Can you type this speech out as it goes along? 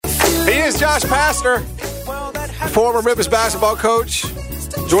is Josh Pastner, former Memphis basketball coach,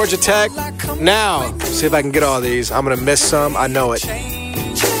 Georgia Tech. Now, see if I can get all these. I'm going to miss some. I know it.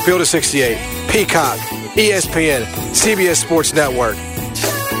 Field of 68, Peacock, ESPN, CBS Sports Network.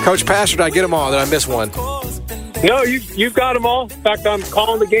 Coach Pastner, did I get them all? Did I miss one? No, you've got them all. In fact, I'm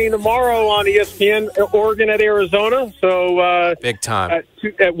calling the game tomorrow on ESPN, Oregon at Arizona. So big time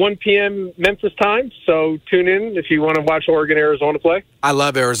at 1 p.m. Memphis time. So tune in if you want to watch Oregon Arizona play. I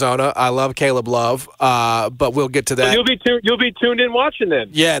love Arizona. I love Caleb Love. But we'll get to that. So you'll be tuned in watching then.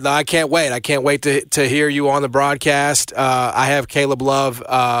 Yeah, no, I can't wait. I can't wait to hear you on the broadcast. I have Caleb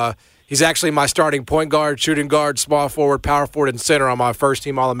Love. He's actually my starting point guard, shooting guard, small forward, power forward, and center on my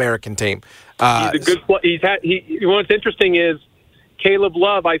first-team All-American team. He's a good. What's interesting is Caleb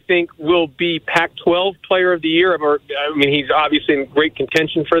Love, I think, will be Pac-12 Player of the Year. I mean, he's obviously in great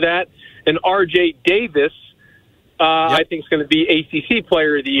contention for that. And R.J. Davis, I think, is going to be ACC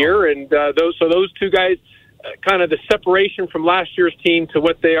Player of the Year. And those two guys, kind of the separation from last year's team to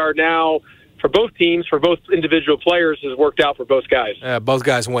what they are now. For both teams, for both individual players, has worked out for both guys. Both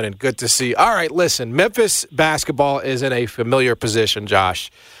guys winning. Good to see. All right, listen, Memphis basketball is in a familiar position,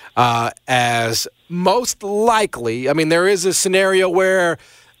 Josh, as most likely. I mean, there is a scenario where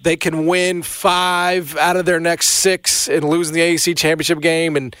they can win 5 out of their next 6 and lose in the AAC championship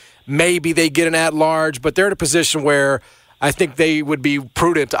game, and maybe they get an at-large, but they're in a position where I think they would be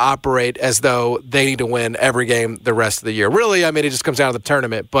prudent to operate as though they need to win every game the rest of the year. Really, I mean, it just comes down to the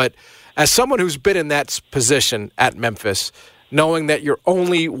tournament, but as someone who's been in that position at Memphis, knowing that your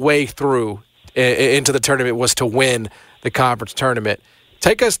only way through into the tournament was to win the conference tournament,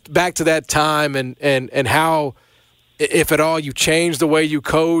 take us back to that time and how, if at all, you changed the way you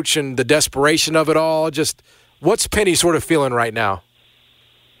coach and the desperation of it all. Just what's Penny sort of feeling right now?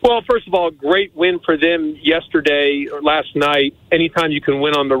 Well, first of all, great win for them yesterday or last night. Anytime you can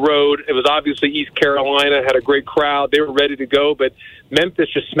win on the road, it was obviously East Carolina, had a great crowd. They were ready to go, but Memphis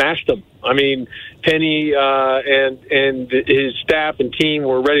just smashed them. I mean, Penny and his staff and team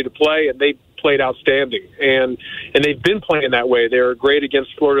were ready to play, and they played outstanding. And they've been playing that way. They were great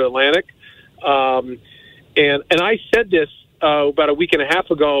against Florida Atlantic. And I said this about a week and a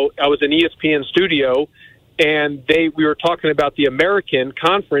half ago. I was in ESPN studio, and we were talking about the American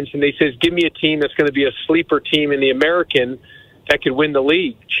Conference, and they says, give me a team that's going to be a sleeper team in the American that could win the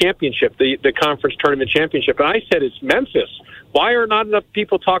league championship, the conference tournament championship. And I said, it's Memphis. Why are not enough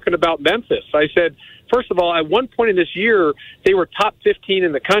people talking about Memphis? I said, first of all, at one point in this year, they were top 15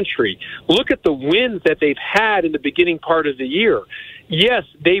 in the country. Look at the wins that they've had in the beginning part of the year. Yes,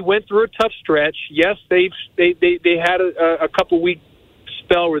 they went through a tough stretch. Yes, they had a couple-week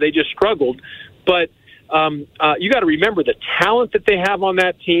spell where they just struggled. But you got to remember the talent that they have on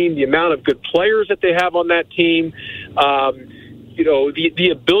that team, the amount of good players that they have on that team, the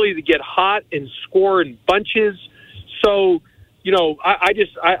ability to get hot and score in bunches. So,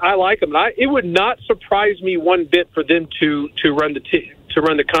 I like them. And it would not surprise me one bit for them to run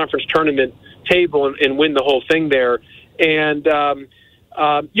the conference tournament table and win the whole thing there. And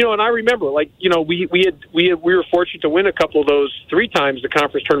and I remember, we were fortunate to win a couple of those 3 times the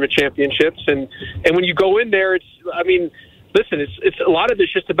conference tournament championships. And when you go in there, it's a lot of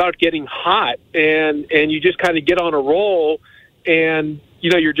it's just about getting hot, and you just kind of get on a roll, and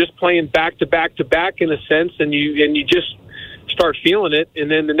you're just playing back to back to back in a sense, and you just start feeling it, and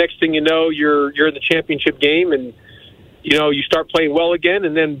then the next thing you know, you're in the championship game, and you start playing well again,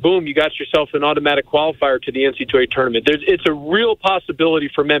 and then boom, you got yourself an automatic qualifier to the NCAA tournament. It's a real possibility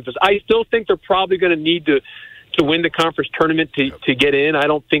for Memphis. I still think they're probably going to need to win the conference tournament to get in. I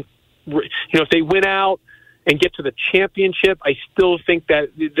don't think if they win out and get to the championship, I still think that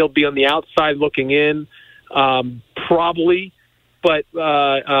they'll be on the outside looking in, probably. But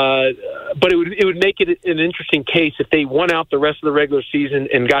it would make it an interesting case if they won out the rest of the regular season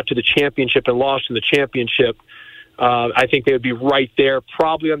and got to the championship and lost in the championship. I think they would be right there,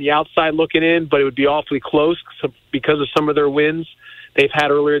 probably on the outside looking in, but it would be awfully close because of some of their wins they've had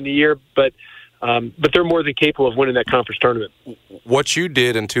earlier in the year. But they're more than capable of winning that conference tournament. What you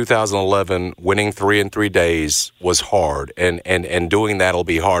did in 2011, winning 3 in 3 days, was hard, and doing that will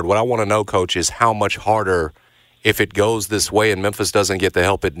be hard. What I want to know, Coach, is how much harder if it goes this way and Memphis doesn't get the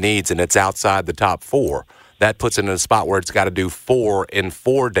help it needs and it's outside the top 4. That puts it in a spot where it's got to do 4 in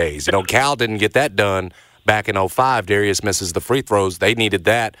 4 days. Cal didn't get that done back in 2005. Darius misses the free throws. They needed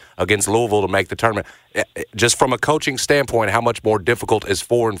that against Louisville to make the tournament. Just from a coaching standpoint, how much more difficult is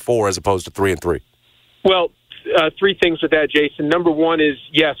 4 in 4 as opposed to 3 in 3? Well, 3 things with that, Jason. Number one is,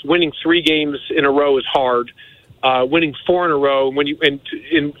 yes, winning 3 games in a row is hard. Winning 4 in a row, winning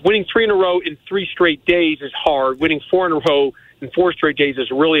 3 in a row in 3 straight days is hard. Winning 4 in a row in 4 straight days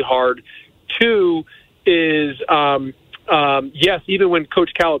is really hard. 2 is, yes, even when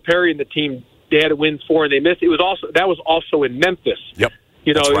Coach Calipari and the team, they had to win 4 and they missed, that was also in Memphis. Yep.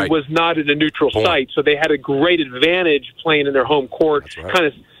 You know, right. It was not at a neutral site, so they had a great advantage playing in their home court, right. kind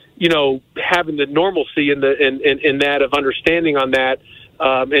of, you know, having the normalcy in that of understanding on that.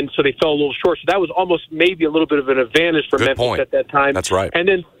 And so they fell a little short. So that was almost maybe a little bit of an advantage for Memphis at that time. That's right. And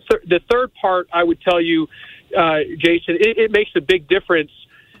then the third part, I would tell you, Jason, it makes a big difference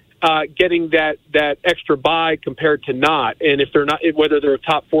getting that extra bye compared to not, and if they're not, whether they're a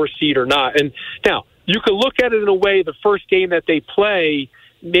top 4 seed or not. And now you can look at it in a way. The first game that they play,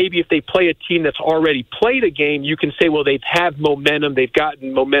 maybe if they play a team that's already played a game, you can say, well, they've had momentum, they've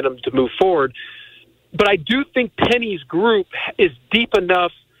gotten momentum to move forward. But I do think Penny's group is deep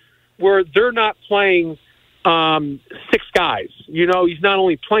enough where they're not playing 6 guys. You know, he's not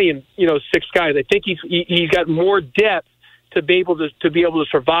only playing 6 guys. I think he's got more depth to be able to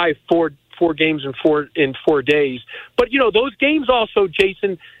survive four games in 4 days. But you know, those games also,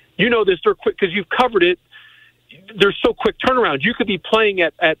 Jason, you know this, they're quick because you've covered it. They're so quick turnarounds. You could be playing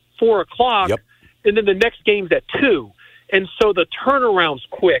at 4:00, yep. and then the next game's at 2. And so the turnaround's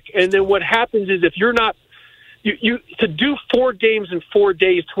quick. And then what happens is if you're not you to do 4 games in 4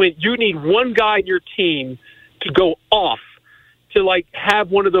 days to win, you need one guy in your team to go off, to like have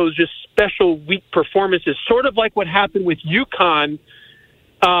one of those just special weak performances, sort of like what happened with UConn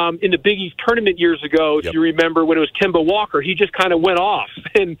in the Big East tournament years ago. If yep. you remember when it was Kemba Walker, he just kind of went off,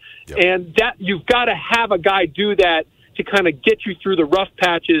 and that you've got to have a guy do that to kind of get you through the rough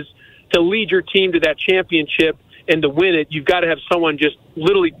patches, to lead your team to that championship. And to win it, you've got to have someone just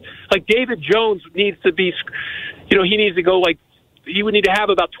literally like David Jones needs to be, he needs to go like, he would need to have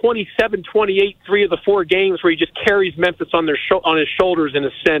about 27, 28, 3 of the 4 games where he just carries Memphis on his shoulders in a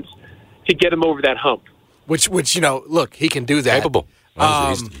sense to get him over that hump. Which look, he can do that. Capable.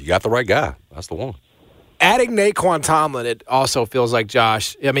 You got the right guy. That's the one. Adding Naquan Tomlin, it also feels like,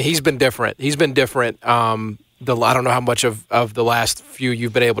 Josh, I mean, he's been different. I don't know how much of the last few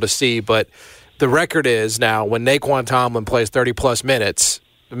you've been able to see, but the record is now when Naquan Tomlin plays 30-plus minutes,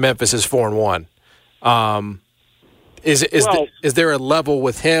 Memphis is 4-1. Is there a level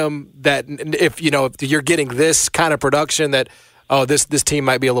with him that if you're getting this kind of production that this team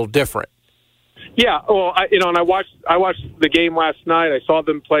might be a little different? Yeah, well, I watched the game last night. I saw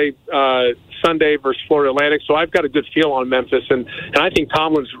them play Sunday versus Florida Atlantic, so I've got a good feel on Memphis, and I think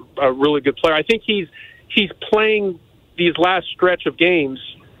Tomlin's a really good player. I think he's playing these last stretch of games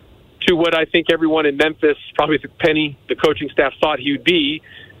to what I think everyone in Memphis, probably Penny, the coaching staff, thought he would be,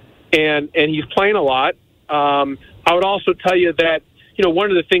 and he's playing a lot. I would also tell you that one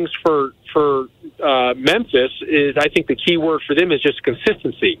of the things for Memphis is I think the key word for them is just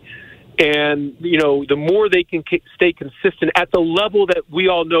consistency, and the more they can stay consistent at the level that we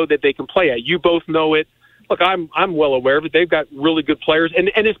all know that they can play at. You both know it. Look, I'm well aware of it. They've got really good players,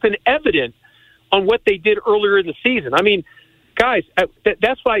 and it's been evident on what they did earlier in the season. I mean, guys,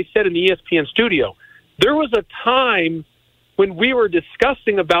 that's why I said in the ESPN studio, there was a time when we were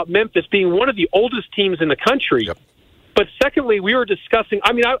discussing about Memphis being one of the oldest teams in the country. Yep. But secondly, we were discussing,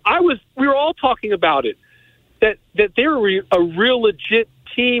 we were all talking about it, that they were a real legit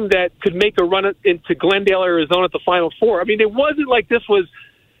team that could make a run into Glendale, Arizona at the Final Four. I mean, it wasn't like this was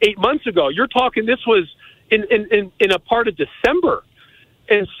 8 months ago. You're talking this was in a part of December.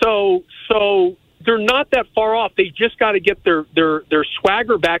 And so they're not that far off. They just got to get their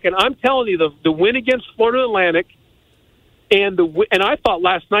swagger back. And I'm telling you, the win against Florida Atlantic and I thought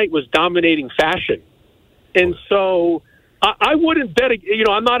last night was dominating fashion. And so I wouldn't bet.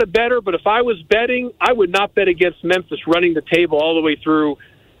 I'm not a bettor, but if I was betting, I would not bet against Memphis running the table all the way through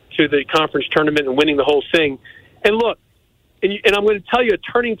to the conference tournament and winning the whole thing. And look, and I'm going to tell you a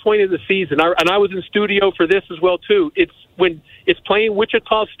turning point of the season. I was in studio for this as well too. It's when it's playing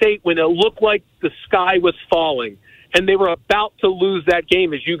Wichita State when it looked like the sky was falling, and they were about to lose that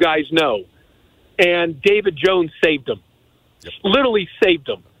game, as you guys know. And David Jones saved them, literally saved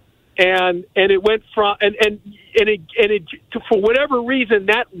them. And it went from and it for whatever reason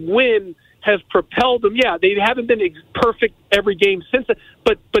that win has propelled them. Yeah, they haven't been perfect every game since,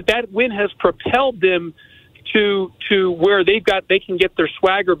 but that win has propelled them to where they can get their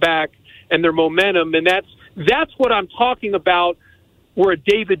swagger back and their momentum, and that's what I'm talking about. Where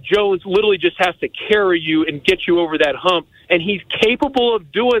David Jones literally just has to carry you and get you over that hump, and he's capable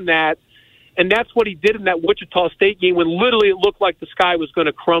of doing that. And that's what he did in that Wichita State game when literally it looked like the sky was going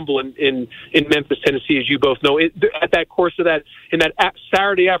to crumble in Memphis, Tennessee, as you both know. At that course of that, in that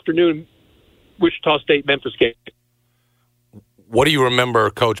Saturday afternoon Wichita State-Memphis game. What do you remember,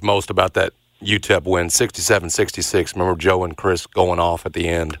 Coach, most about that UTEP win, 67-66. Remember Joe and Chris going off at the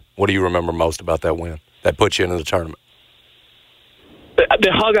end. What do you remember most about that win that put you into the tournament?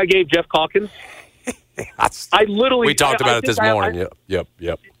 The hug I gave Jeff Calkins. I literally. We talked about it this morning. Yep.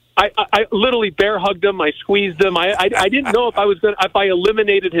 I literally bear hugged him. I squeezed him. I didn't know if I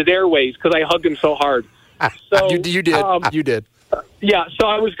eliminated his airways because I hugged him so hard. So you did. You did. Yeah. So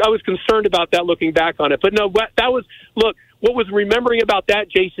I was concerned about that looking back on it. But no, that was look. What was remembering about that,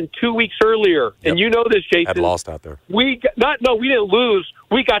 Jason? 2 weeks earlier, and you know this, Jason. Had lost out there. We didn't lose.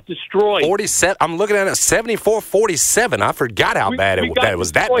 We got destroyed. 47. I'm looking at it. 74-47. I forgot how bad it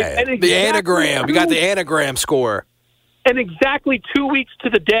was. That bad. Exactly, the anagram. You got the anagram score. And exactly 2 weeks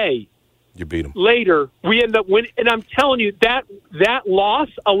to the day, you beat them. Later, we end up winning. And I'm telling you, that loss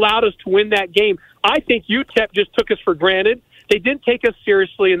allowed us to win that game. I think UTEP just took us for granted. They didn't take us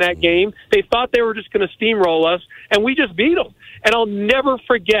seriously in that game. They thought they were just going to steamroll us, and we just beat them. And I'll never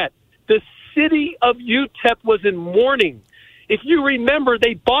forget, the city of UTEP was in mourning. If you remember,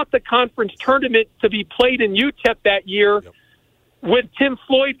 they bought the conference tournament to be played in UTEP that year when Tim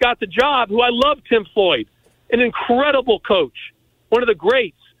Floyd got the job, who I love Tim Floyd, an incredible coach, one of the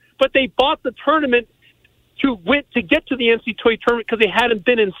greats. But they bought the tournament to get to the NCAA tournament because they hadn't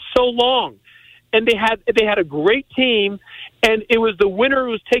been in so long. And they had a great team, and it was the winner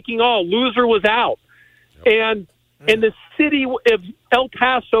who was taking all. Loser was out. And the city of El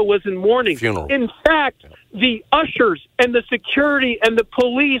Paso was in mourning. Funeral. In fact, the ushers and the security and the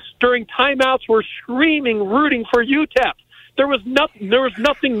police during timeouts were screaming, rooting for UTEP. There was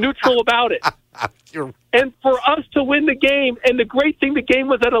nothing neutral about it. And for us to win the game, and the great thing, the game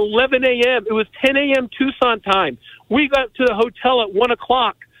was at 11 a.m. It was 10 a.m. Tucson time. We got to the hotel at 1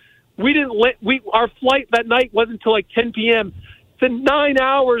 o'clock. Our flight that night wasn't until like 10 p.m. The 9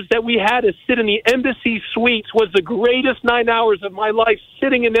 hours that we had to sit in the embassy suites was the greatest 9 hours of my life,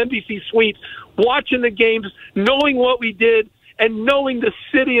 sitting in embassy suites, watching the games, knowing what we did, and knowing the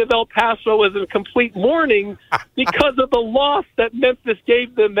city of El Paso was in complete mourning because of the loss that Memphis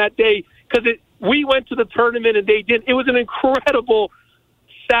gave them that day. Because we went to the tournament and they didn't. It was an incredible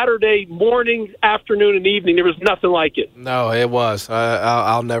Saturday morning, afternoon, and evening. There was nothing like it. No, it was.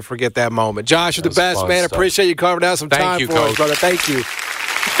 I'll never forget that moment. Josh, you're the best, man. Stuff. Appreciate you carving out some time for us, brother. Thank you.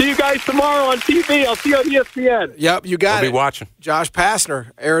 See you guys tomorrow on TV. I'll see you on ESPN. Yep, you got it. We'll be watching. Josh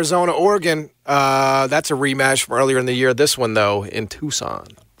Pastner, Arizona, Oregon. That's a rematch from earlier in the year. This one, though, in Tucson.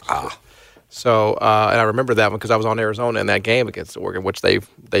 So, and I remember that one because I was on Arizona in that game against Oregon, which they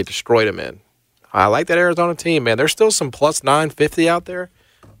destroyed them in. I like that Arizona team, man. There's still some plus 950 out there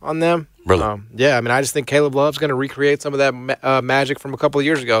on them. Really? Yeah, I mean, I just think Caleb Love's going to recreate some of that magic from a couple of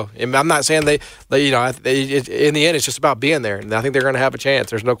years ago. And I'm not saying they in the end, it's just about being there. And I think they're going to have a chance.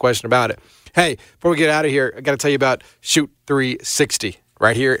 There's no question about it. Hey, before we get out of here, I got to tell you about Shoot 360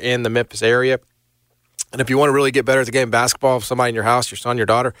 right here in the Memphis area. And if you want to really get better at the game of basketball, if somebody in your house, your son, your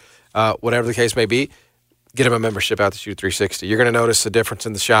daughter, whatever the case may be, get them a membership out to Shoot 360. You're going to notice the difference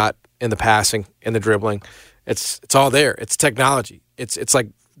in the shot, in the passing, in the dribbling. It's all there. It's technology. It's like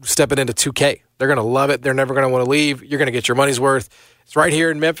stepping into 2K. They're going to love it. They're never going to want to leave. You're going to get your money's worth. It's right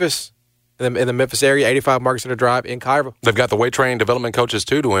here in Memphis, in the Memphis area, 85 Market Center Drive in Cairo. They've got the weight training development coaches,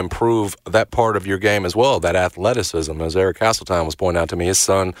 too, to improve that part of your game as well, that athleticism. As Eric Hasseltine was pointing out to me, his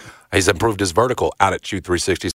son, he's improved his vertical out at Shoot 360.